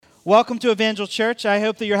Welcome to Evangel Church. I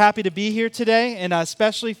hope that you're happy to be here today, and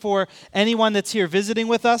especially for anyone that's here visiting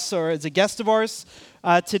with us or as a guest of ours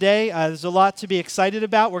today. There's a lot to be excited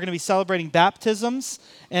about. We're going to be celebrating baptisms,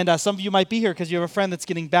 and some of you might be here because you have a friend that's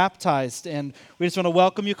getting baptized, and we just want to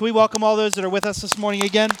welcome you. Can we welcome all those that are with us this morning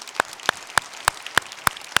again?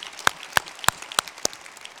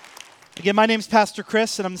 Again, my name is Pastor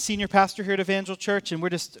Chris, and I'm the senior pastor here at Evangel Church, and we're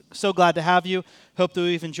just so glad to have you. Hope that you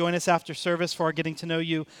even join us after service for our Getting to Know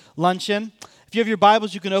You luncheon. If you have your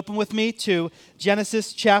Bibles, you can open with me to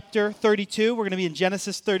Genesis chapter 32. We're going to be in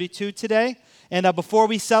Genesis 32 today. And before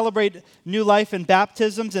we celebrate new life and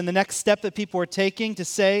baptisms and the next step that people are taking to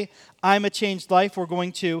say, I'm a changed life, we're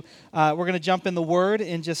going to jump in the Word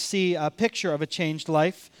and just see a picture of a changed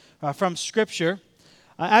life from Scripture.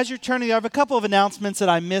 As you're turning, I have a couple of announcements that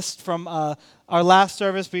I missed from our last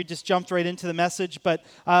service. We just jumped right into the message. But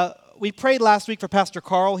we prayed last week for Pastor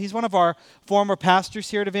Carl. He's one of our former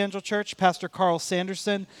pastors here at Evangel Church, Pastor Carl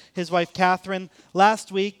Sanderson, his wife Catherine.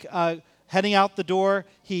 Last week, heading out the door,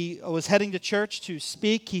 he was heading to church to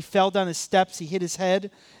speak. He fell down his steps. He hit his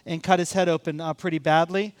head and cut his head open pretty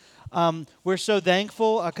badly. We're so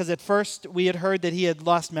thankful because at first we had heard that he had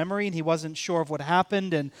lost memory and he wasn't sure of what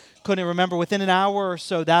happened and couldn't remember. Within an hour or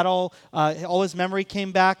so, that all his memory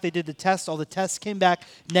came back. They did the test. All the tests came back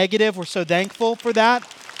negative. We're so thankful for that.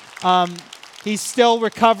 He's still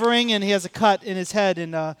recovering and he has a cut in his head,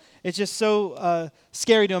 and it's just so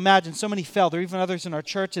scary to imagine. So many fell. There were even others in our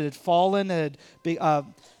church that had fallen, had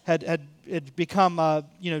become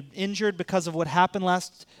injured because of what happened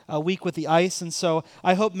last week with the ice. And so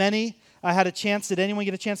I hope many had a chance. Did anyone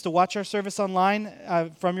get a chance to watch our service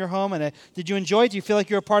online from your home? And did you enjoy it? Do you feel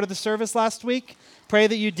like you were a part of the service last week? Pray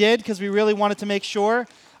that you did, because we really wanted to make sure.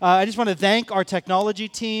 I just want to thank our technology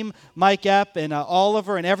team, Mike Epp and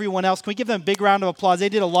Oliver and everyone else. Can we give them a big round of applause? They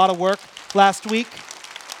did a lot of work last week.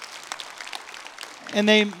 And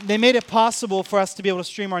they made it possible for us to be able to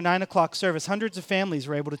stream our 9 o'clock service. Hundreds of families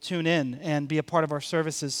were able to tune in and be a part of our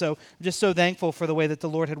services. So I'm just so thankful for the way that the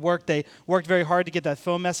Lord had worked. They worked very hard to get that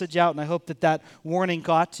phone message out, and I hope that warning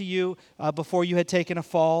got to you before you had taken a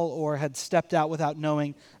fall or had stepped out without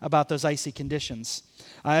knowing about those icy conditions.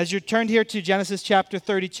 As you're turned here to Genesis chapter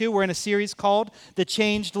 32, we're in a series called The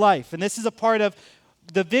Changed Life. And this is a part of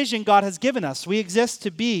the vision God has given us. We exist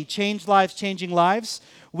to be changed lives, changing lives.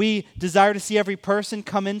 We desire to see every person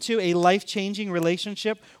come into a life-changing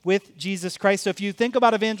relationship with Jesus Christ. So if you think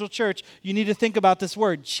about Evangel Church, you need to think about this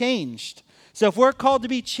word, changed. So if we're called to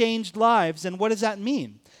be changed lives, then what does that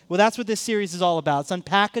mean? Well, that's what this series is all about. It's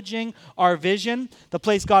unpackaging our vision, the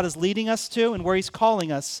place God is leading us to, and where He's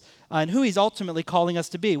calling us, and who He's ultimately calling us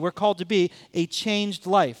to be. We're called to be a changed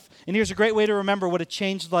life. And here's a great way to remember what a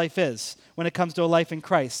changed life is when it comes to a life in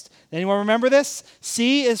Christ. Anyone remember this?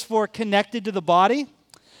 C is for connected to the body.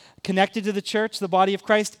 Connected to the church, the body of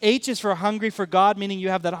Christ. H is for hungry for God, meaning you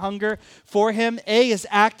have that hunger for Him. A is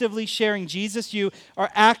actively sharing Jesus. You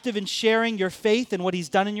are active in sharing your faith and what He's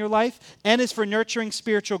done in your life. N is for nurturing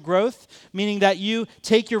spiritual growth, meaning that you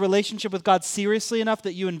take your relationship with God seriously enough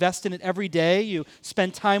that you invest in it every day. You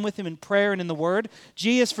spend time with Him in prayer and in the Word.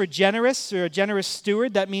 G is for generous, or a generous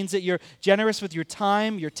steward. That means that you're generous with your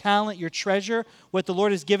time, your talent, your treasure. What the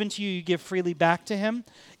Lord has given to you, you give freely back to Him.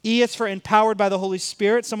 E is for empowered by the Holy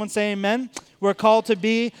Spirit. Someone say amen. We're called to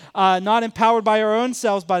be not empowered by our own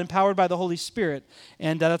selves, but empowered by the Holy Spirit.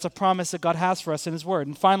 And that's a promise that God has for us in His Word.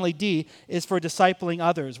 And finally, D is for discipling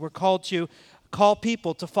others. We're called to call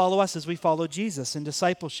people to follow us as we follow Jesus in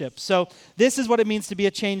discipleship. So this is what it means to be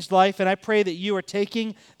a changed life. And I pray that you are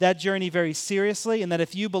taking that journey very seriously, and that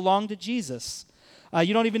if you belong to Jesus,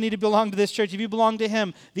 you don't even need to belong to this church. If you belong to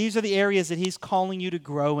Him, these are the areas that He's calling you to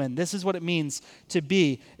grow in. This is what it means to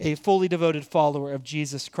be a fully devoted follower of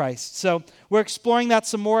Jesus Christ. So we're exploring that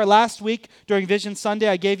some more. Last week during Vision Sunday,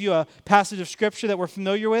 I gave you a passage of Scripture that we're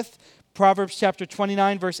familiar with, Proverbs chapter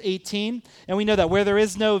 29, verse 18. And we know that where there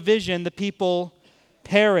is no vision, the people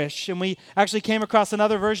perish. And we actually came across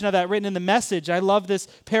another version of that written in the Message. I love this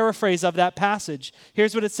paraphrase of that passage.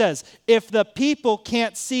 Here's what it says. If the people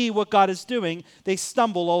can't see what God is doing, they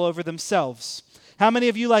stumble all over themselves. How many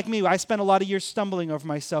of you, like me, I spent a lot of years stumbling over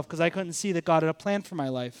myself because I couldn't see that God had a plan for my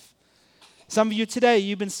life. Some of you today,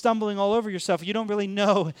 you've been stumbling all over yourself. You don't really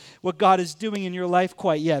know what God is doing in your life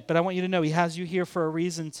quite yet, but I want you to know He has you here for a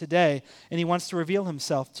reason today, and He wants to reveal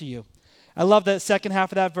Himself to you. I love that second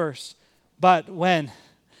half of that verse. But when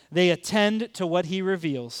they attend to what He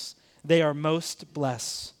reveals, they are most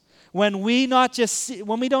blessed. When we don't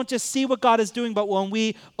just see what God is doing, but when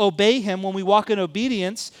we obey him, when we walk in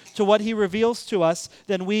obedience to what he reveals to us,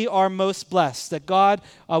 then we are most blessed. That God,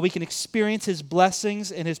 we can experience his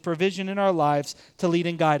blessings and his provision in our lives to lead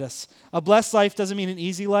and guide us. A blessed life doesn't mean an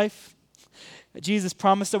easy life. Jesus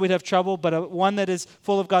promised that we'd have trouble, but one that is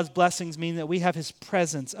full of God's blessings means that we have his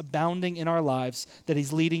presence abounding in our lives, that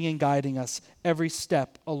he's leading and guiding us every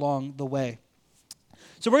step along the way.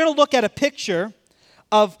 So we're going to look at a picture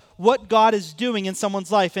of what God is doing in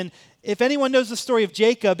someone's life. And if anyone knows the story of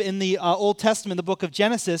Jacob in the Old Testament, the book of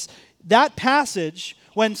Genesis, that passage,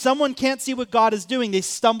 when someone can't see what God is doing, they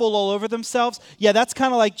stumble all over themselves. Yeah, that's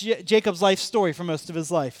kind of like Jacob's life story for most of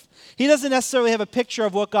his life. He doesn't necessarily have a picture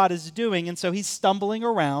of what God is doing, and so he's stumbling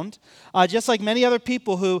around, just like many other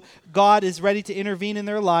people who God is ready to intervene in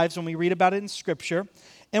their lives when we read about it in Scripture.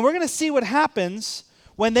 And we're going to see what happens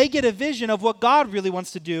when they get a vision of what God really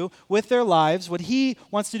wants to do with their lives, what he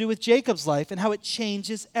wants to do with Jacob's life, and how it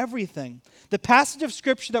changes everything. The passage of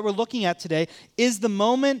Scripture that we're looking at today is the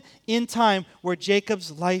moment in time where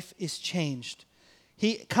Jacob's life is changed.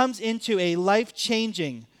 He comes into a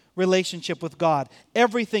life-changing relationship with God.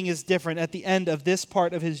 Everything is different at the end of this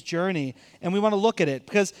part of his journey, and we want to look at it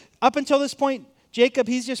because up until this point, Jacob,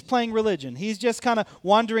 he's just playing religion. He's just kind of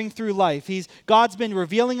wandering through life. God's been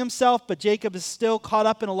revealing himself, but Jacob is still caught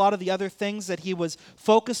up in a lot of the other things that he was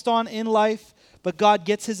focused on in life. But God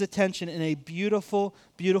gets his attention in a beautiful,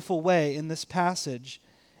 beautiful way in this passage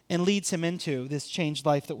and leads him into this changed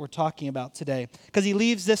life that we're talking about today. Because he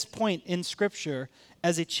leaves this point in Scripture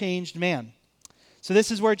as a changed man. So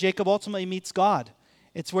this is where Jacob ultimately meets God.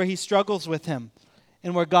 It's where he struggles with him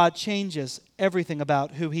and where God changes everything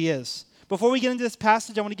about who he is. Before we get into this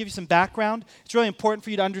passage, I want to give you some background. It's really important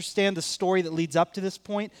for you to understand the story that leads up to this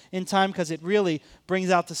point in time because it really brings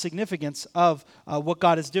out the significance of what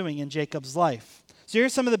God is doing in Jacob's life. So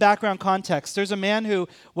here's some of the background context. There's a man who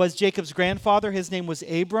was Jacob's grandfather. His name was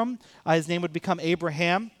Abram. His name would become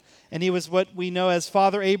Abraham. And he was what we know as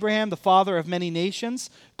Father Abraham, the father of many nations.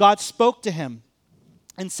 God spoke to him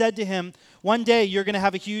and said to him, one day you're going to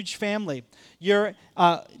have a huge family. Your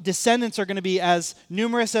descendants are going to be as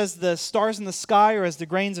numerous as the stars in the sky or as the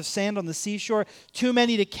grains of sand on the seashore, too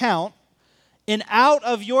many to count. And out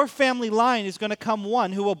of your family line is going to come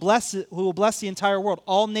one who will bless the entire world.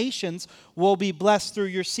 All nations will be blessed through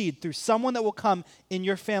your seed, through someone that will come in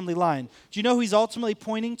your family line. Do you know who he's ultimately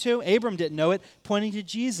pointing to? Abram didn't know it, pointing to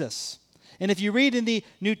Jesus. And if you read in the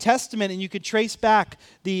New Testament and you could trace back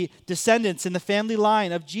the descendants in the family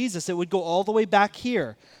line of Jesus, it would go all the way back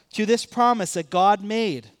here to this promise that God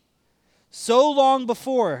made so long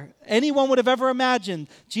before anyone would have ever imagined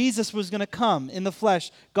Jesus was going to come in the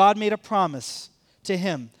flesh. God made a promise to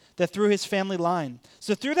him that through his family line.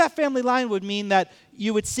 So through that family line would mean that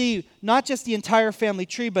you would see not just the entire family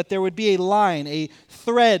tree, but there would be a line, a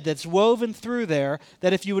thread that's woven through there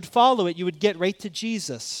that if you would follow it, you would get right to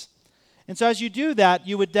Jesus. And so as you do that,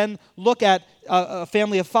 you would then look at a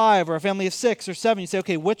family of 5 or a family of 6 or 7. You say,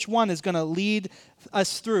 okay, which one is going to lead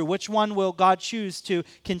us through? Which one will God choose to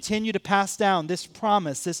continue to pass down this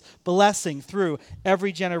promise, this blessing through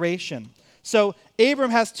every generation? So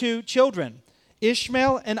Abram has 2 children,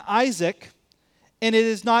 Ishmael and Isaac. And it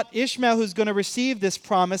is not Ishmael who's going to receive this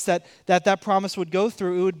promise that promise would go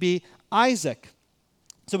through. It would be Isaac.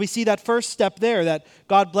 So we see that first step there, that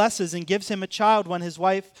God blesses and gives him a child when his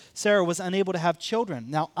wife Sarah was unable to have children.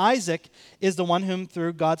 Now Isaac is the one whom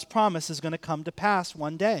through God's promise is going to come to pass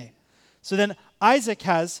one day. So then Isaac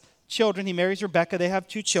has children. He marries Rebekah. They have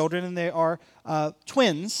 2 children, and they are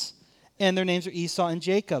twins, and their names are Esau and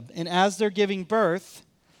Jacob. And as they're giving birth,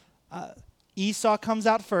 Esau comes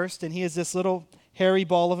out first, and he is this little hairy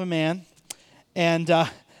ball of a man. And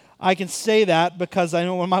I can say that because I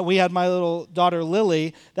know when we had my little daughter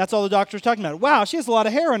Lily, that's all the doctor was talking about. Wow, she has a lot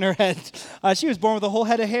of hair on her head. She was born with a whole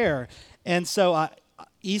head of hair. And so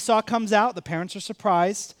Esau comes out, the parents are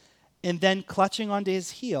surprised, and then clutching onto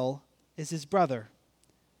his heel is his brother,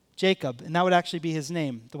 Jacob. And that would actually be his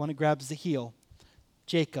name, the one who grabs the heel,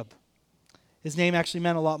 Jacob. His name actually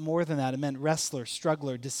meant a lot more than that. It meant wrestler,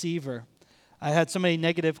 struggler, deceiver. I had so many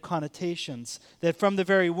negative connotations that from the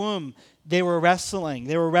very womb, they were wrestling.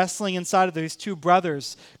 They were wrestling inside of these 2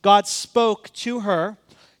 brothers. God spoke to her,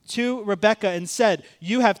 to Rebekah, and said,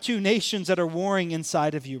 you have 2 nations that are warring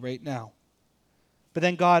inside of you right now. But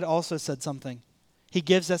then God also said something. He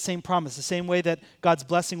gives that same promise, the same way that God's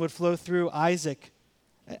blessing would flow through Isaac,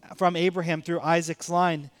 from Abraham through Isaac's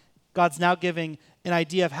line. God's now giving an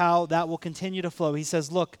idea of how that will continue to flow. He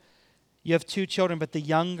says, look, you have 2 children, but the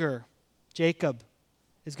younger, Jacob,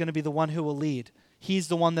 is going to be the one who will lead. He's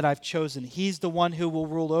the one that I've chosen. He's the one who will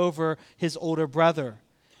rule over his older brother.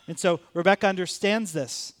 And so Rebekah understands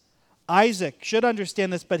this. Isaac should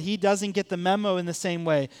understand this, but he doesn't get the memo in the same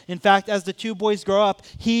way. In fact, as the two boys grow up,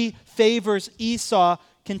 he favors Esau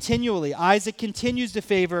continually. Isaac continues to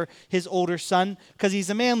favor his older son because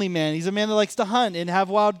he's a manly man. He's a man that likes to hunt and have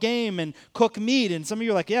wild game and cook meat. And some of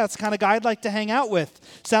you are like, yeah, that's the kind of guy I'd like to hang out with.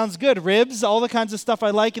 Sounds good. Ribs, all the kinds of stuff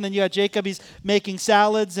I like. And then you got Jacob. He's making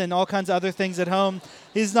salads and all kinds of other things at home.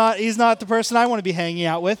 He's not the person I want to be hanging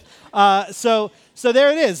out with. So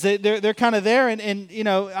there it is. They're kind of there. And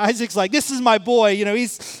Isaac's like, this is my boy.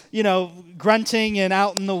 He's, grunting and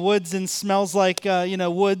out in the woods and smells like,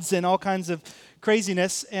 woods and all kinds of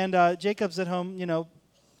craziness. And Jacob's at home,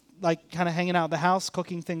 like kind of hanging out at the house,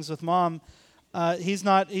 cooking things with mom. He's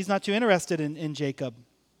not too interested in Jacob.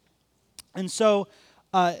 And so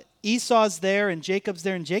Esau's there and Jacob's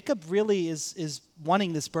there. And Jacob really is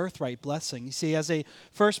wanting this birthright blessing. You see, as a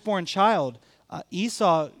firstborn child,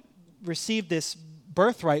 Esau received this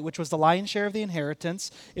birthright, which was the lion's share of the inheritance.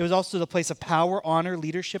 It was also the place of power, honor,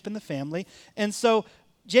 leadership in the family. And so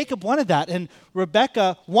Jacob wanted that, and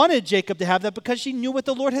Rebekah wanted Jacob to have that because she knew what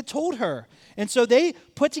the Lord had told her. And so they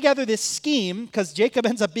put together this scheme, because Jacob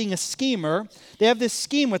ends up being a schemer. They have this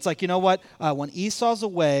scheme where it's like, when Esau's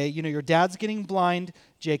away, your dad's getting blind,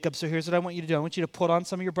 Jacob, so here's what I want you to do. I want you to put on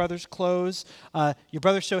some of your brother's clothes. Your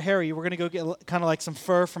brother's so hairy, we're going to go get kind of like some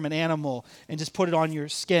fur from an animal and just put it on your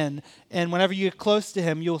skin. And whenever you get close to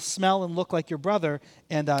him, you'll smell and look like your brother,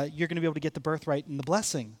 and you're going to be able to get the birthright and the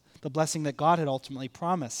blessing that God had ultimately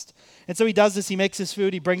promised. And so he does this. He makes his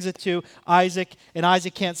food. He brings it to Isaac, and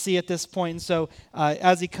Isaac can't see at this point. And so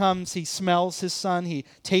as he comes, he smells his son. He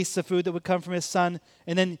tastes the food that would come from his son.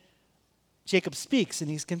 And then Jacob speaks,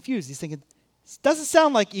 and he's confused. He's thinking, it doesn't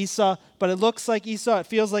sound like Esau, but it looks like Esau. It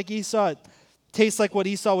feels like Esau. It tastes like what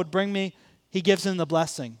Esau would bring me. He gives him the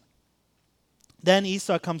blessing. Then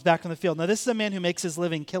Esau comes back from the field. Now, this is a man who makes his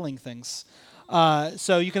living killing things.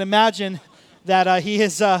 So you can imagine that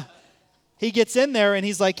he gets in there and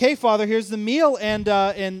he's like, hey, Father, here's the meal,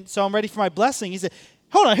 and so I'm ready for my blessing. He said,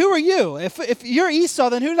 hold on, who are you? If you're Esau,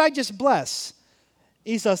 then who did I just bless?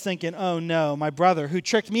 Esau's thinking, oh, no, my brother who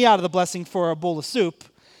tricked me out of the blessing for a bowl of soup,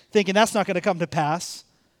 thinking that's not going to come to pass.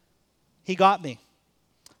 He got me.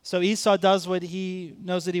 So Esau does what he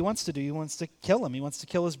knows that he wants to do. He wants to kill him. He wants to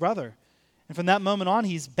kill his brother. And from that moment on,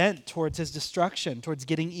 he's bent towards his destruction, towards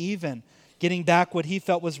getting even, getting back what he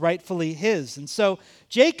felt was rightfully his. And so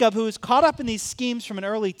Jacob, who is caught up in these schemes from an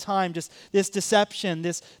early time, just this deception,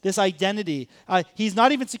 this identity, he's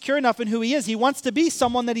not even secure enough in who he is. He wants to be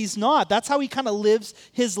someone that he's not. That's how he kind of lives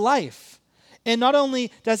his life. And not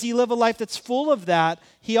only does he live a life that's full of that,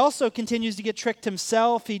 he also continues to get tricked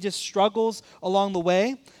himself. He just struggles along the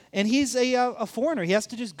way. And he's a foreigner. He has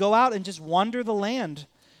to just go out and just wander the land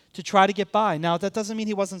to try to get by. Now, that doesn't mean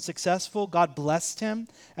he wasn't successful. God blessed him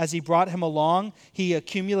as he brought him along. He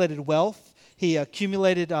accumulated wealth. He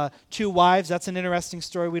accumulated 2 wives. That's an interesting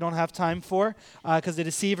story we don't have time for because the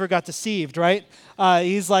deceiver got deceived, right?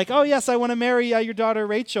 He's like, oh, yes, I want to marry your daughter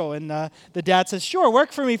Rachel. And the dad says, sure,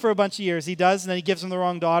 work for me for a bunch of years. He does, and then he gives him the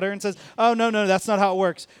wrong daughter and says, oh, no, that's not how it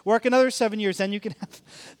works. Work another 7 years, then you can have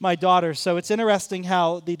my daughter. So it's interesting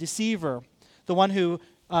how the deceiver, the one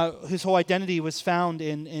whose whole identity was found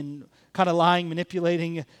in kind of lying,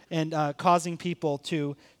 manipulating, and causing people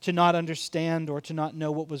to not understand or to not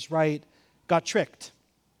know what was right, got tricked.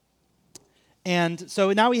 And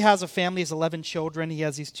so now he has a family. He has 11 children. He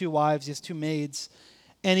has these 2 wives. He has 2 maids.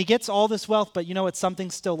 And he gets all this wealth, but it's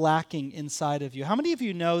something still lacking inside of you. How many of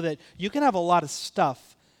you know that you can have a lot of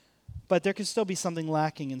stuff, but there can still be something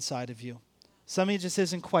lacking inside of you? Something just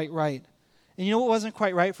isn't quite right. And you know what wasn't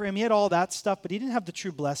quite right for him? He had all that stuff, but he didn't have the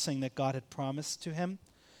true blessing that God had promised to him.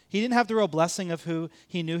 He didn't have the real blessing of who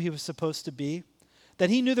he knew he was supposed to be. That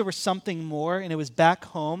he knew there was something more, and it was back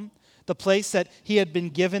home, the place that he had been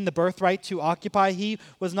given the birthright to occupy. He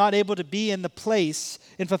was not able to be in the place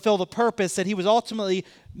and fulfill the purpose that he was ultimately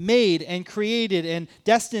made and created and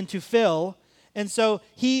destined to fill. And so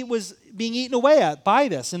he was being eaten away at by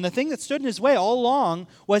this. And the thing that stood in his way all along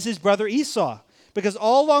was his brother Esau. Because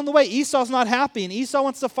all along the way, Esau's not happy, and Esau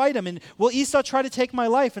wants to fight him. And will Esau try to take my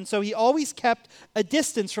life? And so he always kept a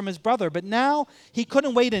distance from his brother. But now he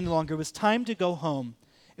couldn't wait any longer. It was time to go home.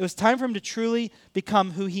 It was time for him to truly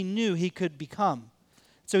become who he knew he could become.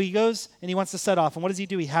 So he goes and he wants to set off. And what does he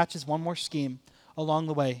do? He hatches one more scheme along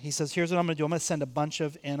the way. He says, here's what I'm going to do. I'm going to send a bunch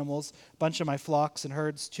of animals, a bunch of my flocks and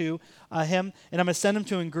herds to him, and I'm going to send them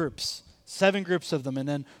to him in groups. 7 groups of them. And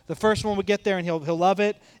then the first one would get there and he'll love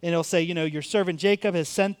it. And he'll say, your servant Jacob has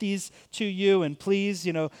sent these to you, and please,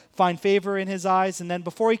 find favor in his eyes. And then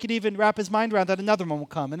before he could even wrap his mind around that, another one will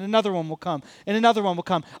come, and another one will come, and another one will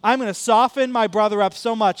come. I'm going to soften my brother up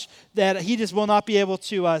so much that he just will not be able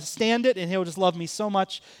to stand it, and he'll just love me so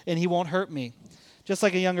much, and he won't hurt me. Just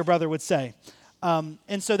like a younger brother would say.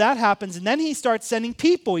 And so that happens, and then he starts sending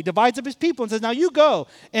people. He divides up his people and says, now you go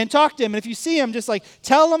and talk to him. And if you see him, just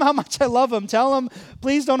tell him how much I love him. Tell him,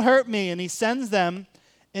 please don't hurt me. And he sends them,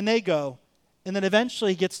 and they go. And then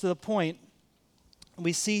eventually he gets to the point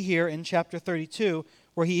we see here in chapter 32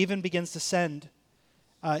 where he even begins to send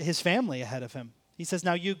his family ahead of him. He says,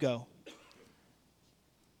 now you go,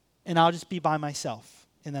 and I'll just be by myself,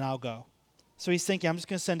 and then I'll go. So he's thinking, I'm just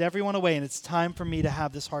going to send everyone away, and it's time for me to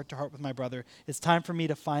have this heart-to-heart with my brother. It's time for me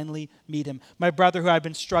to finally meet him. My brother who I've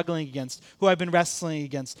been struggling against, who I've been wrestling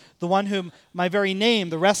against, the one whom my very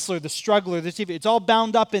name, the wrestler, the struggler, it's all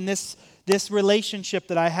bound up in this relationship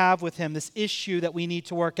that I have with him, this issue that we need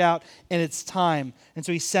to work out, and it's time. And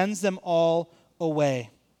so he sends them all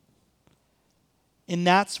away. And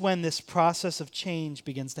that's when this process of change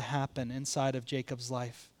begins to happen inside of Jacob's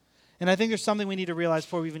life. And I think there's something we need to realize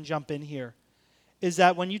before we even jump in here. Is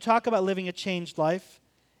that when you talk about living a changed life,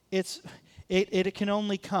 it can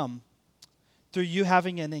only come through you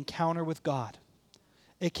having an encounter with God.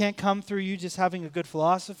 It can't come through you just having a good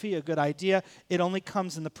philosophy, a good idea. It only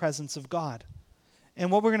comes in the presence of God.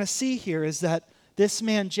 And what we're going to see here is that this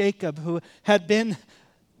man Jacob, who had been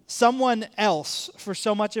someone else for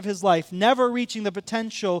so much of his life, never reaching the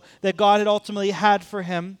potential that God had ultimately had for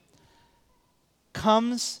him,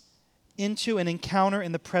 comes into an encounter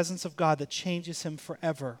in the presence of God that changes him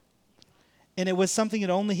forever. And it was something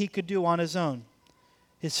that only he could do on his own.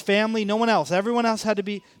 His family, no one else. Everyone else had to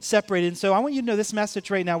be separated. And so I want you to know this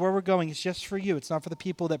message right now, where we're going, is just for you. It's not for the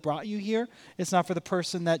people that brought you here. It's not for the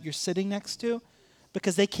person that you're sitting next to,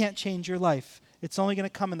 because they can't change your life. It's only going to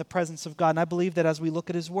come in the presence of God. And I believe that as we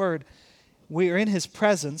look at his word, we are in his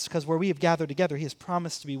presence, because where we have gathered together, he has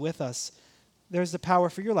promised to be with us. There's the power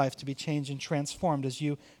for your life to be changed and transformed as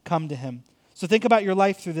you come to him. So think about your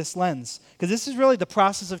life through this lens, because this is really the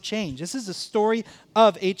process of change. This is the story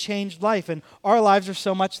of a changed life, and our lives are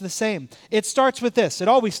so much the same. It starts with this. It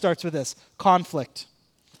always starts with this: conflict.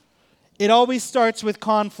 It always starts with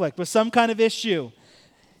conflict, with some kind of issue.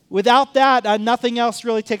 Without that, nothing else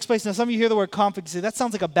really takes place. Now, some of you hear the word conflict and say, that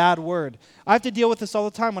sounds like a bad word. I have to deal with this all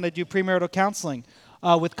the time when I do premarital counseling.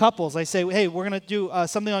 With couples, I say, hey, we're going to do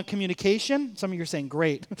something on communication. Some of you are saying,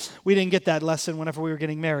 great. We didn't get that lesson whenever we were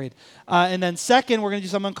getting married. And then second, we're going to do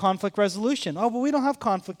something on conflict resolution. Oh, but we don't have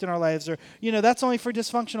conflict in our lives. Or, that's only for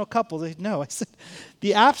dysfunctional couples. No, I said,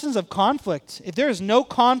 the absence of conflict, if there is no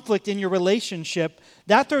conflict in your relationship,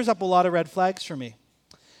 that throws up a lot of red flags for me.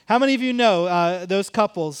 How many of you know those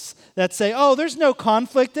couples that say, oh, there's no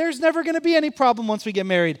conflict, there's never going to be any problem once we get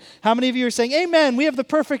married? How many of you are saying, amen, we have the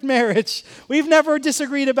perfect marriage. We've never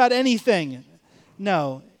disagreed about anything.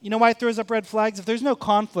 No. You know why it throws up red flags? If there's no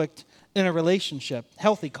conflict in a relationship,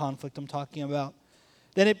 healthy conflict I'm talking about,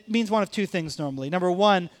 then it means one of two things normally. Number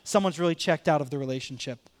one, someone's really checked out of the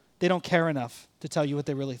relationship. They don't care enough to tell you what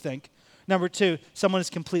they really think. Number two, someone is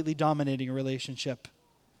completely dominating a relationship.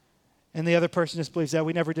 And the other person just believes that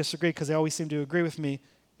we never disagree because they always seem to agree with me.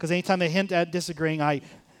 Because anytime they hint at disagreeing, I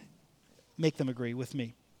make them agree with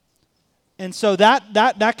me. And so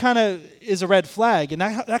that kind of is a red flag. And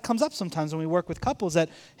that comes up sometimes when we work with couples that,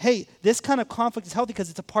 hey, this kind of conflict is healthy because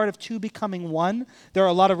it's a part of two becoming one. There are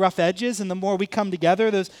a lot of rough edges, and the more we come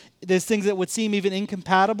together, there's things that would seem even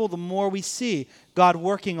incompatible, the more we see God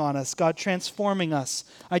working on us, God transforming us.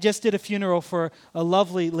 I just did a funeral for a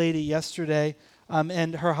lovely lady yesterday.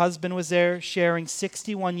 And her husband was there sharing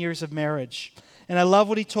 61 years of marriage. And I love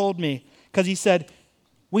what he told me, because he said,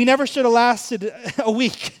 we never should have lasted a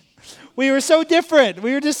week. We were so different.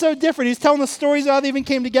 We were just so different. He's telling the stories of how they even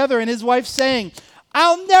came together, and his wife saying,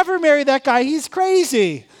 I'll never marry that guy. He's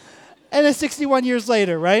crazy. And then 61 years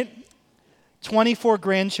later, right? 24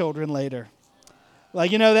 grandchildren later.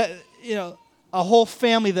 A whole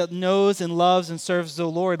family that knows and loves and serves the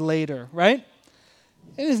Lord later, right?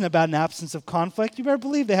 It isn't about an absence of conflict. You better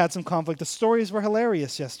believe they had some conflict. The stories were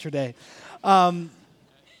hilarious yesterday. But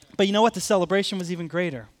you know what? The celebration was even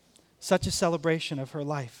greater. Such a celebration of her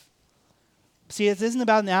life. See, it isn't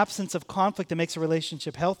about an absence of conflict that makes a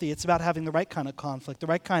relationship healthy. It's about having the right kind of conflict, the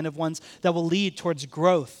right kind of ones that will lead towards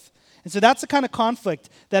growth. And so that's the kind of conflict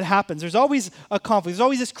that happens. There's always a conflict. There's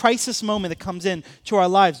always this crisis moment that comes in to our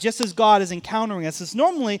lives, just as God is encountering us. It's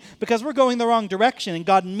normally because we're going the wrong direction, and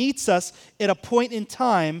God meets us at a point in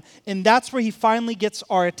time, and that's where he finally gets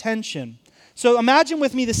our attention. So imagine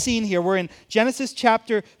with me the scene here. We're in Genesis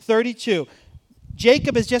chapter 32.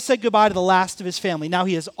 Jacob has just said goodbye to the last of his family. Now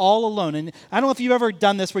he is all alone. And I don't know if you've ever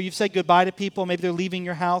done this where you've said goodbye to people. Maybe they're leaving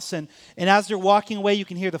your house. And as they're walking away, you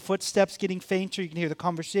can hear the footsteps getting fainter. You can hear the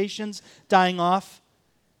conversations dying off.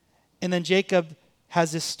 And then Jacob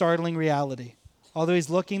has this startling reality. Although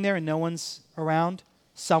he's looking there and no one's around,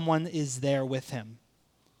 someone is there with him.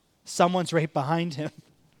 Someone's right behind him.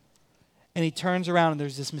 And he turns around and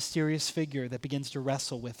there's this mysterious figure that begins to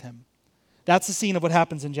wrestle with him. That's the scene of what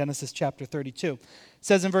happens in Genesis chapter 32. It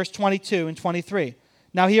says in verse 22 and 23,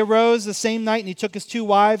 "Now he arose the same night and he took his 2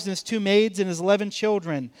 wives and his 2 maids and his 11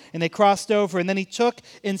 children, and they crossed over. And then he took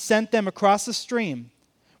and sent them across the stream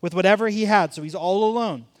with whatever he had." So he's all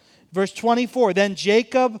alone. Verse 24, "Then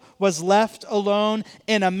Jacob was left alone,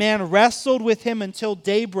 and a man wrestled with him until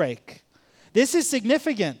daybreak." This is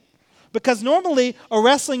significant because normally a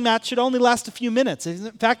wrestling match should only last a few minutes.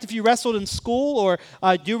 In fact, if you wrestled in school or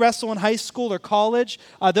do wrestle in high school or college,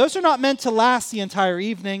 those are not meant to last the entire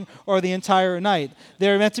evening or the entire night.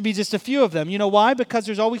 They're meant to be just a few of them. You know why? Because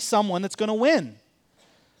there's always someone that's going to win.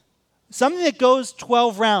 Something that goes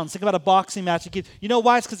 12 rounds, think about a boxing match. You know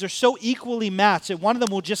why? It's because they're so equally matched that one of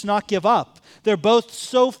them will just not give up. They're both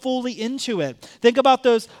so fully into it. Think about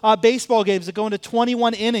those baseball games that go into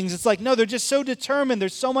 21 innings. It's like, no, they're just so determined.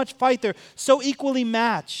 There's so much fight. They're so equally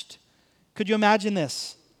matched. Could you imagine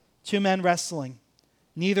this? 2 men wrestling.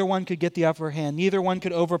 Neither one could get the upper hand. Neither one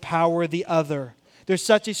could overpower the other. There's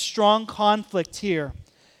such a strong conflict here.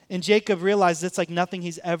 And Jacob realized it's like nothing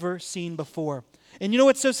he's ever seen before. And you know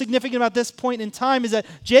what's so significant about this point in time is that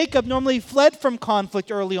Jacob normally fled from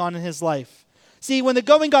conflict early on in his life. See, when the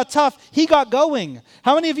going got tough, he got going.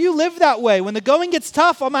 How many of you live that way? When the going gets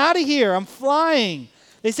tough, I'm out of here. I'm flying.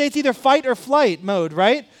 They say it's either fight or flight mode,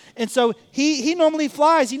 right? And so he normally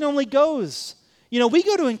flies. He normally goes. You know, we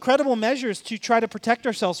go to incredible measures to try to protect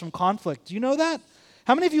ourselves from conflict. Do you know that?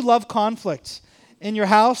 How many of you love conflict in your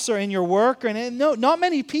house or in your work? No, not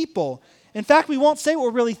many people. In fact, we won't say what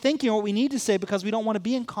we're really thinking or what we need to say because we don't want to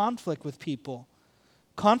be in conflict with people.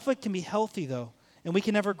 Conflict can be healthy, though, and we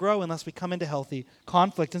can never grow unless we come into healthy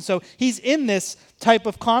conflict. And so he's in this type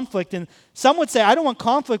of conflict, and some would say, I don't want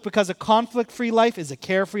conflict because a conflict-free life is a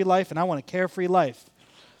carefree life, and I want a carefree life.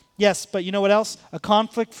 Yes, but you know what else? A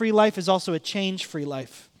conflict-free life is also a change-free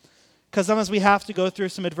life. Because sometimes we have to go through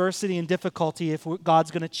some adversity and difficulty if God's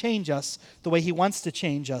going to change us the way he wants to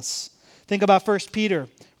change us. Think about 1 Peter.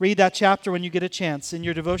 Read that chapter when you get a chance in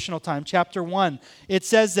your devotional time. Chapter 1. It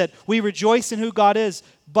says that we rejoice in who God is,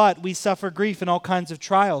 but we suffer grief in all kinds of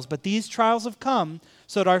trials. But these trials have come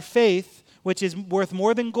so that our faith, which is worth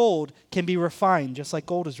more than gold, can be refined, just like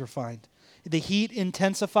gold is refined. The heat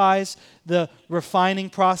intensifies, the refining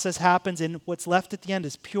process happens, and what's left at the end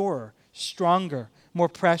is purer, stronger, more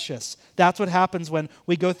precious. That's what happens when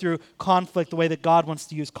we go through conflict the way that God wants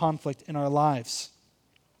to use conflict in our lives.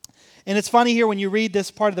 And it's funny here when you read this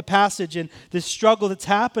part of the passage and this struggle that's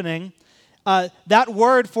happening, that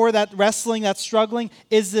word for that wrestling, that struggling,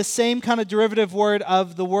 is the same kind of derivative word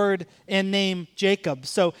of the word and name Jacob.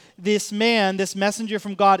 So this man, this messenger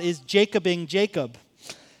from God is Jacobing Jacob.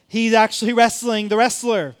 He's actually wrestling the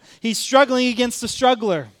wrestler. He's struggling against the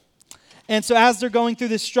struggler. And so as they're going through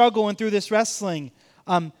this struggle and through this wrestling,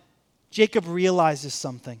 Jacob realizes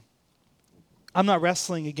something. I'm not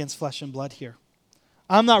wrestling against flesh and blood here.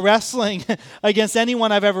 I'm not wrestling against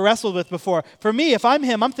anyone I've ever wrestled with before. For me, if I'm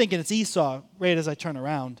him, I'm thinking it's Esau right as I turn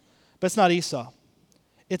around. But it's not Esau.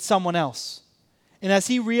 It's someone else. And as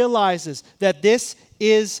he realizes that this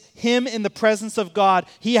is him in the presence of God,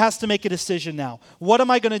 he has to make a decision now. What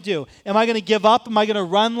am I going to do? Am I going to give up? Am I going to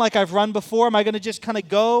run like I've run before? Am I going to just kind of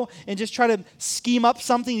go and just try to scheme up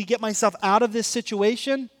something to get myself out of this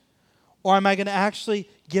situation? Or am I going to actually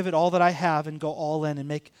give it all that I have and go all in and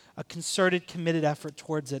make a concerted, committed effort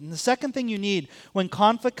towards it? And the second thing you need when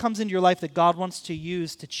conflict comes into your life that God wants to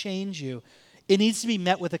use to change you, it needs to be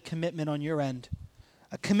met with a commitment on your end.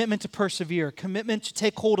 A commitment to persevere, a commitment to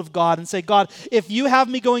take hold of God and say, God, if you have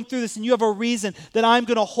me going through this and you have a reason, then I'm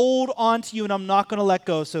going to hold on to you and I'm not going to let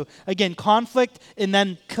go. So again, conflict and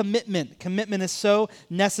then commitment. Commitment is so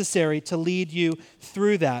necessary to lead you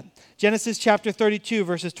through that. Genesis chapter 32,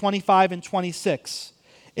 verses 25 and 26.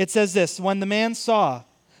 It says this, when the man saw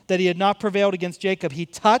that he had not prevailed against Jacob, he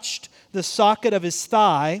touched the socket of his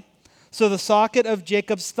thigh. So the socket of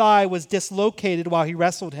Jacob's thigh was dislocated while he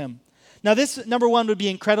wrestled him. Now this, number one, would be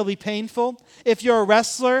incredibly painful. If you're a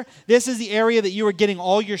wrestler, this is the area that you are getting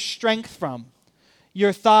all your strength from.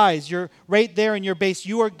 Your thighs, you're right there in your base.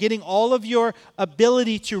 You are getting all of your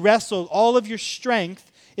ability to wrestle, all of your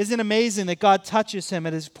strength. Isn't it amazing that God touches him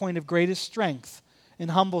at his point of greatest strength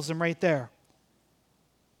and humbles him right there?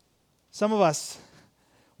 Some of us,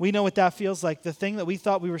 we know what that feels like. The thing that we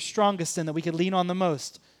thought we were strongest in, that we could lean on the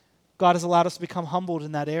most, God has allowed us to become humbled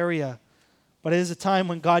in that area. But it is a time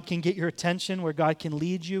when God can get your attention, where God can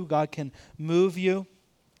lead you, God can move you.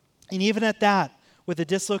 And even at that, with a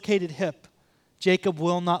dislocated hip, Jacob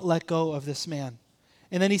will not let go of this man.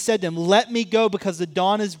 And then he said to him, "Let me go because the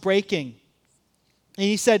dawn is breaking." And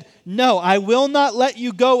he said, "No, I will not let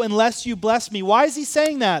you go unless you bless me." Why is he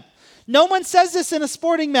saying that? No one says this in a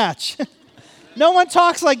sporting match. No one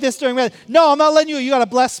talks like this during match. "No, I'm not letting you. You got to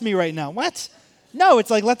bless me right now." What? No, it's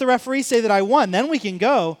like, let the referee say that I won, then we can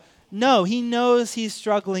go. No, he knows he's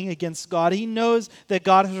struggling against God. He knows that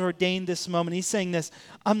God has ordained this moment. He's saying this,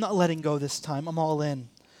 "I'm not letting go this time. I'm all in.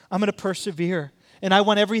 I'm going to persevere. And I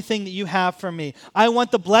want everything that you have for me. I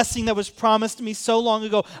want the blessing that was promised to me so long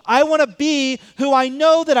ago. I want to be who I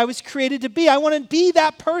know that I was created to be. I want to be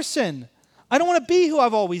that person. I don't want to be who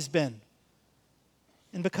I've always been."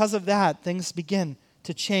 And because of that, things begin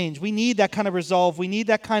to change. We need that kind of resolve. We need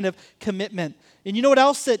that kind of commitment. And you know what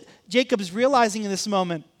else that Jacob is realizing in this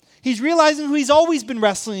moment? He's realizing who he's always been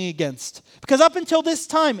wrestling against. Because up until this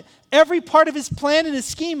time, every part of his plan and his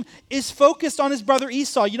scheme is focused on his brother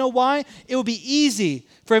Esau. You know why? It would be easy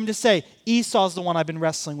for him to say, "Esau's the one I've been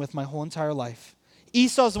wrestling with my whole entire life.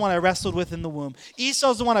 Esau's the one I wrestled with in the womb.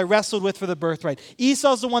 Esau's the one I wrestled with for the birthright.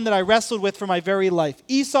 Esau's the one that I wrestled with for my very life.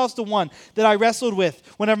 Esau's the one that I wrestled with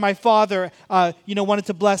whenever my father wanted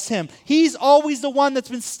to bless him. He's always the one that's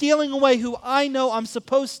been stealing away who I know I'm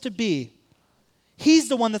supposed to be. He's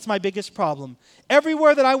the one that's my biggest problem.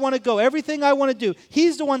 Everywhere that I want to go, everything I want to do,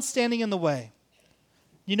 he's the one standing in the way."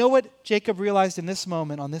 You know what Jacob realized in this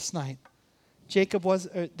moment, on this night?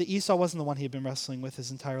 Esau wasn't the one he had been wrestling with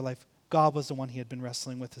his entire life. God was the one he had been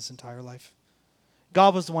wrestling with his entire life.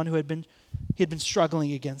 God was the one he had been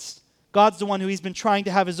struggling against. God's the one who he's been trying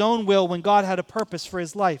to have his own will when God had a purpose for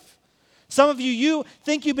his life. Some of you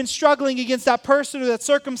think you've been struggling against that person or that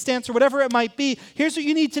circumstance or whatever it might be. Here's what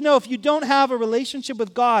you need to know. If you don't have a relationship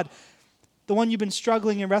with God, the one you've been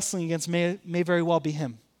struggling and wrestling against may very well be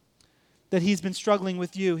him. That he's been struggling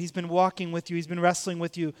with you. He's been walking with you. He's been wrestling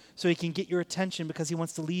with you so he can get your attention because he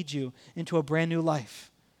wants to lead you into a brand new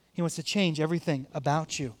life. He wants to change everything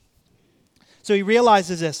about you. So he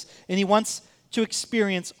realizes this, and he wants to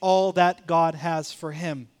experience all that God has for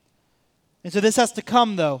him. And so this has to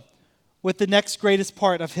come, though, with the next greatest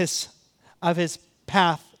part of his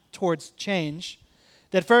path towards change.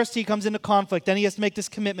 That first he comes into conflict, then he has to make this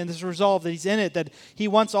commitment, this resolve that he's in it, that he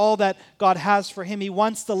wants all that God has for him. He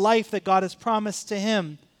wants the life that God has promised to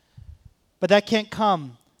him. But that can't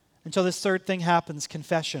come until this third thing happens,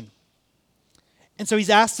 confession. And so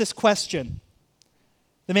he's asked this question.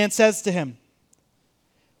 The man says to him,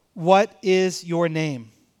 "What is your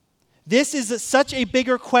name?" This is such a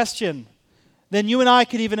bigger question than you and I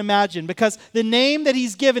could even imagine, because the name that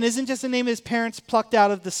he's given isn't just a name his parents plucked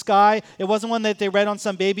out of the sky. It wasn't one that they read on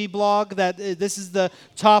some baby blog that this is the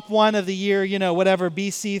top one of the year, whatever,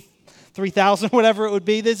 BC 3000, whatever it would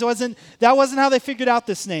be. That wasn't how they figured out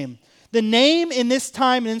this name. The name in this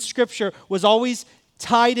time and in Scripture was always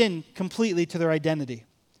tied in completely to their identity.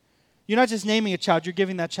 You're not just naming a child, you're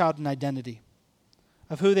giving that child an identity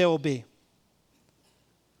of who they will be.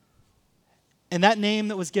 And that name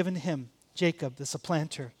that was given to him, Jacob, the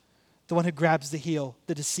supplanter, the one who grabs the heel,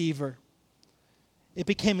 the deceiver, it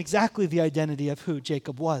became exactly the identity of who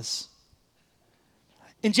Jacob was.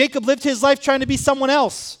 And Jacob lived his life trying to be someone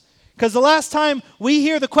else. Because the last time we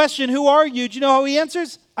hear the question, "Who are you?" do you know how he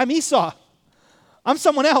answers? "I'm Esau. I'm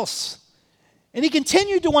someone else." And he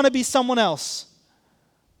continued to want to be someone else.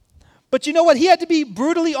 But you know what? He had to be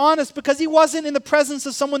brutally honest because he wasn't in the presence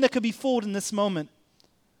of someone that could be fooled in this moment.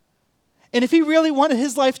 And if he really wanted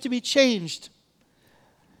his life to be changed,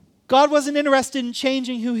 God wasn't interested in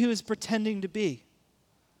changing who he was pretending to be.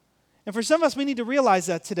 And for some of us, we need to realize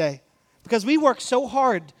that today, because we work so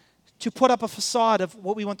hard to put up a facade of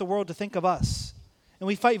what we want the world to think of us. And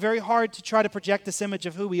we fight very hard to try to project this image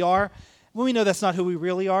of who we are when we know that's not who we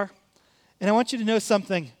really are. And I want you to know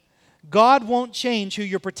something. God won't change who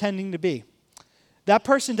you're pretending to be. That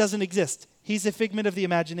person doesn't exist. He's a figment of the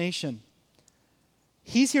imagination.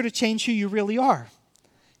 He's here to change who you really are.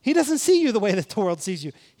 He doesn't see you the way that the world sees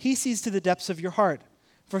you. He sees to the depths of your heart.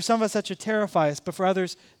 For some of us, that should terrify us, but for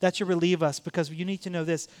others, that should relieve us, because you need to know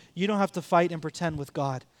this. You don't have to fight and pretend with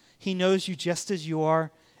God. He knows you just as you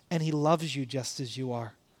are, and he loves you just as you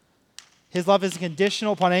are. His love isn't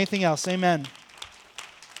conditional upon anything else. Amen.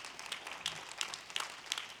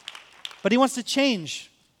 But he wants to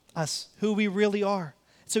change us, who we really are.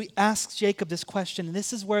 So he asks Jacob this question, and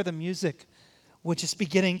this is where the music, which is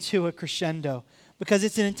beginning to a crescendo. because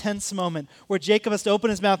it's an intense moment where Jacob has to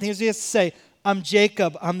open his mouth and he has to say, I'm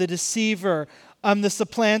Jacob, I'm the deceiver, I'm the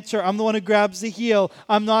supplanter, I'm the one who grabs the heel,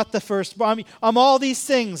 I'm not the firstborn, I'm all these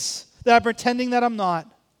things that I'm pretending that I'm not.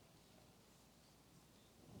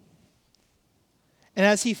 And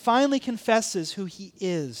as he finally confesses who he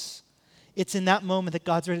is, it's in that moment that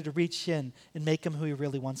God's ready to reach in and make him who he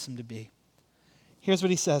really wants him to be. Here's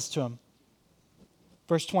what he says to him.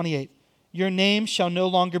 Verse 28, your name shall no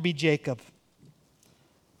longer be Jacob,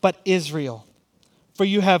 but Israel. For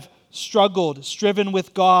you have struggled, striven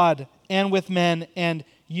with God and with men, and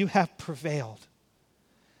you have prevailed.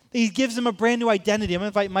 He gives him a brand new identity. I'm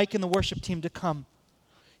going to invite Mike and the worship team to come.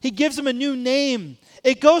 He gives him a new name.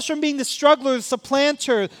 It goes from being the struggler, the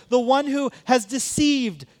supplanter, the one who has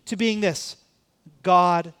deceived, to being this.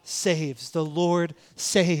 God saves. The Lord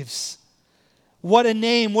saves. What a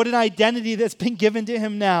name, what an identity that's been given to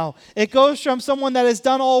him now. It goes from someone that has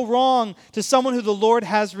done all wrong to someone who the Lord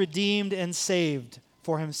has redeemed and saved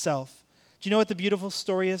for himself. Do you know what the beautiful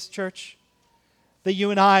story is, church? That you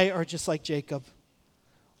and I are just like Jacob.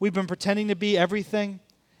 We've been pretending to be everything,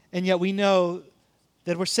 and yet we know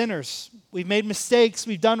that we're sinners. We've made mistakes.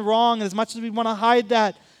 We've done wrong, and as much as we want to hide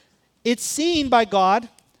that, it's seen by God.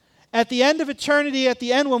 At the end of eternity, at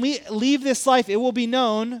the end when we leave this life, it will be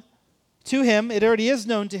known to him. It already is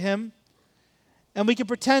known to him. And we can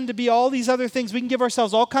pretend to be all these other things. We can give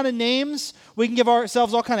ourselves all kind of names. We can give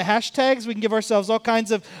ourselves all kind of hashtags. We can give ourselves all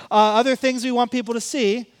kinds of other things we want people to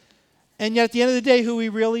see. And yet at the end of the day, who we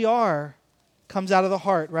really are comes out of the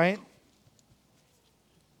heart, right?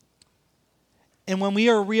 And when we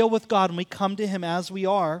are real with God and we come to him as we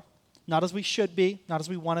are, not as we should be, not as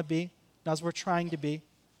we want to be, not as we're trying to be,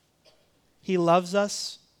 he loves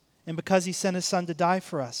us, and because he sent his son to die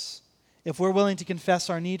for us, if we're willing to confess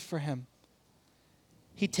our need for him,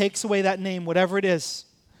 he takes away that name, whatever it is,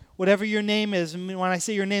 whatever your name is. And when I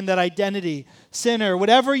say your name, that identity, sinner,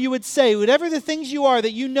 whatever you would say, whatever the things you are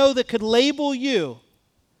that you know that could label you,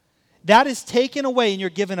 that is taken away and you're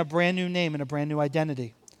given a brand new name and a brand new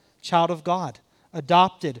identity. Child of God,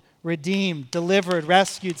 adopted, redeemed, delivered,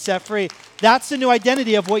 rescued, set free. That's the new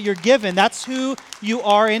identity of what you're given. That's who you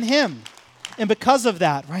are in him. And because of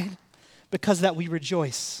that, right? Because of that we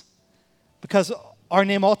rejoice. Because our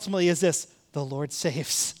name ultimately is this: the Lord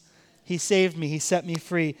saves. He saved me. He set me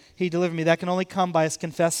free. He delivered me. That can only come by us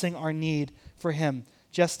confessing our need for him,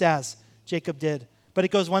 just as Jacob did. But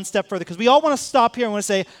it goes one step further, because we all want to stop here and want to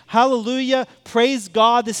say, hallelujah, praise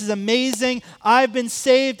God, this is amazing. I've been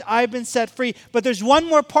saved. I've been set free. But there's one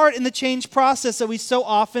more part in the change process that we so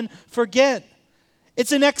often forget. It's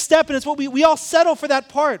the next step, and it's what we all settle for that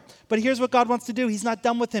part. But here's what God wants to do. He's not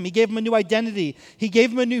done with him. He gave him a new identity. He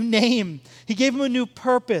gave him a new name. He gave him a new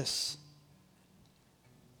purpose.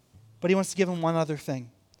 But he wants to give him one other thing.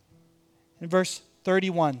 In verse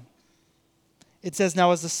 31, it says,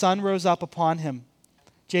 now as the sun rose up upon him,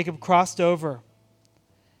 Jacob crossed over,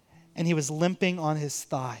 and he was limping on his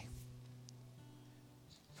thigh.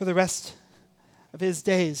 For the rest of his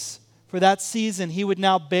days, for that season, he would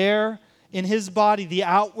now bear in his body the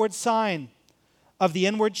outward sign of the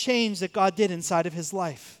inward change that God did inside of his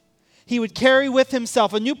life. He would carry with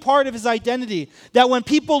himself a new part of his identity, that when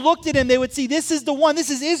people looked at him, they would see, this is the one, this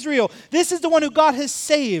is Israel. This is the one who God has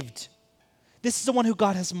saved. This is the one who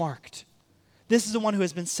God has marked. This is the one who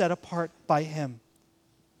has been set apart by him.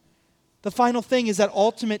 The final thing is that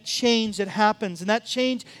ultimate change that happens, and that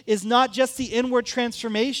change is not just the inward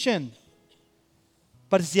transformation,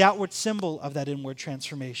 but it's the outward symbol of that inward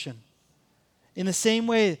transformation. In the same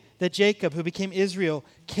way that Jacob, who became Israel,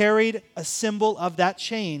 carried a symbol of that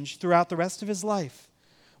change throughout the rest of his life,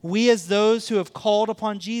 we as those who have called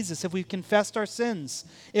upon Jesus, if we've confessed our sins,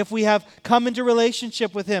 if we have come into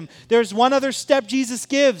relationship with him, there's one other step Jesus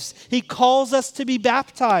gives. He calls us to be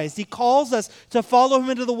baptized. He calls us to follow him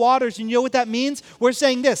into the waters. And you know what that means? We're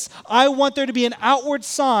saying this: I want there to be an outward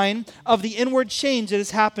sign of the inward change that has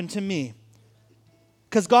happened to me.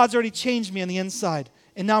 Because God's already changed me on the inside.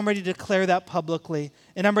 And now I'm ready to declare that publicly.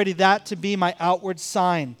 And I'm ready that to be my outward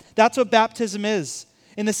sign. That's what baptism is.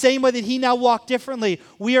 In the same way that he now walked differently,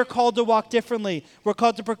 we are called to walk differently. We're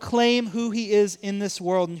called to proclaim who he is in this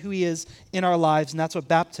world and who he is in our lives. And that's what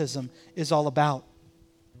baptism is all about.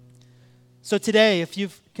 So today, if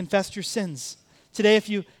you've confessed your sins, today if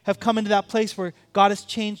you have come into that place where God has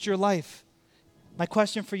changed your life, my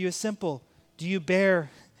question for you is simple. Do you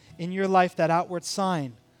bear in your life that outward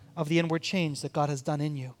sign of the inward change that God has done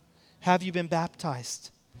in you? Have you been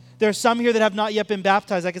baptized? There are some here that have not yet been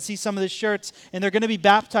baptized. I can see some of the shirts, and they're going to be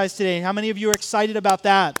baptized today. How many of you are excited about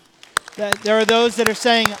that? There are those that are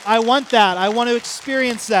saying, I want that. I want to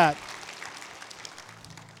experience that.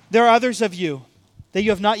 There are others of you that you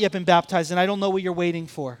have not yet been baptized, and I don't know what you're waiting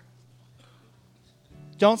for.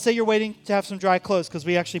 Don't say you're waiting to have some dry clothes, because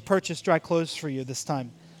we actually purchased dry clothes for you this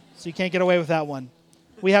time. So you can't get away with that one.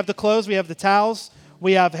 We have the clothes, we have the towels,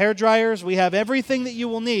 we have hair dryers, we have everything that you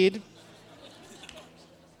will need.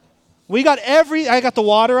 I got the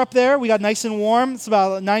water up there. We got nice and warm. It's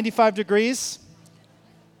about 95 degrees.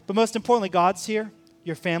 But most importantly, God's here.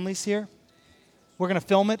 Your family's here. We're going to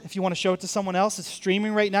film it. If you want to show it to someone else, it's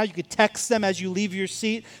streaming right now. You could text them as you leave your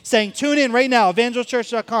seat saying, tune in right now,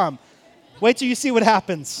 evangelchurch.com. Wait till you see what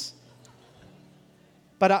happens.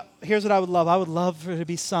 But here's what I would love. I would love for there to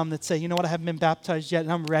be some that say, you know what, I haven't been baptized yet,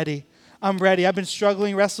 and I'm ready. I'm ready. I've been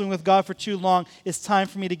struggling, wrestling with God for too long. It's time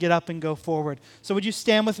for me to get up and go forward. So would you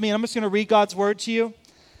stand with me? And I'm just going to read God's word to you.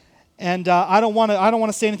 And I don't want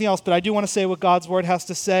to say anything else, but I do want to say what God's word has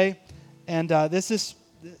to say. And this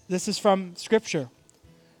is from Scripture.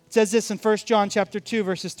 It says this in 1 John chapter 2,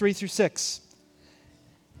 verses 3 through 6.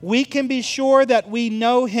 We can be sure that we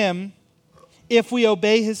know him if we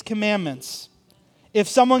obey his commandments. If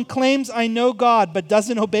someone claims, I know God, but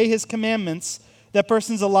doesn't obey his commandments, that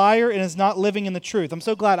person's a liar and is not living in the truth. I'm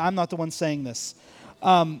so glad I'm not the one saying this.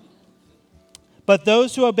 But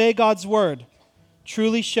those who obey God's word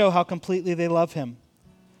truly show how completely they love him.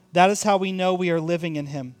 That is how we know we are living in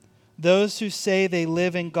him. Those who say they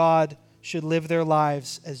live in God should live their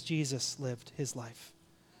lives as Jesus lived his life.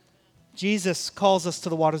 Jesus calls us to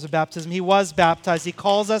the waters of baptism. He was baptized. He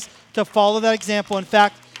calls us to follow that example. In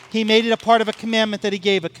fact, he made it a part of a commandment that he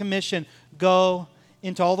gave, a commission. Go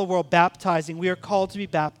into all the world baptizing. We are called to be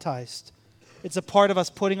baptized. It's a part of us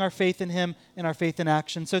putting our faith in him and our faith in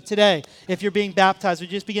action. So today, if you're being baptized, we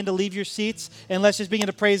just begin to leave your seats and let's just begin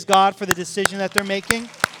to praise God for the decision that they're making.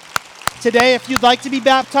 Today, if you'd like to be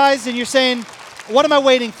baptized and you're saying, what am I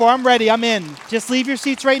waiting for? I'm ready. I'm in. Just leave your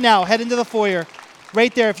seats right now. Head into the foyer.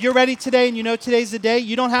 Right there. If you're ready today and you know today's the day,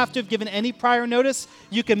 you don't have to have given any prior notice.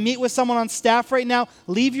 You can meet with someone on staff right now.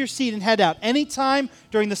 Leave your seat and head out. Anytime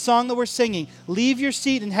during the song that we're singing, leave your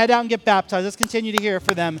seat and head out and get baptized. Let's continue to hear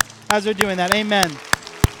for them as they're doing that. Amen.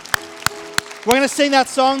 We're going to sing that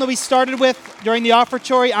song that we started with during the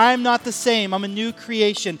offertory, I am not the same. I'm a new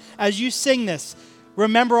creation. As you sing this,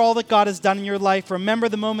 remember all that God has done in your life. Remember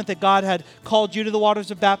the moment that God had called you to the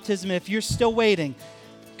waters of baptism. If you're still waiting,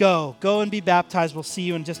 go and be baptized. We'll see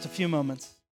you in just a few moments.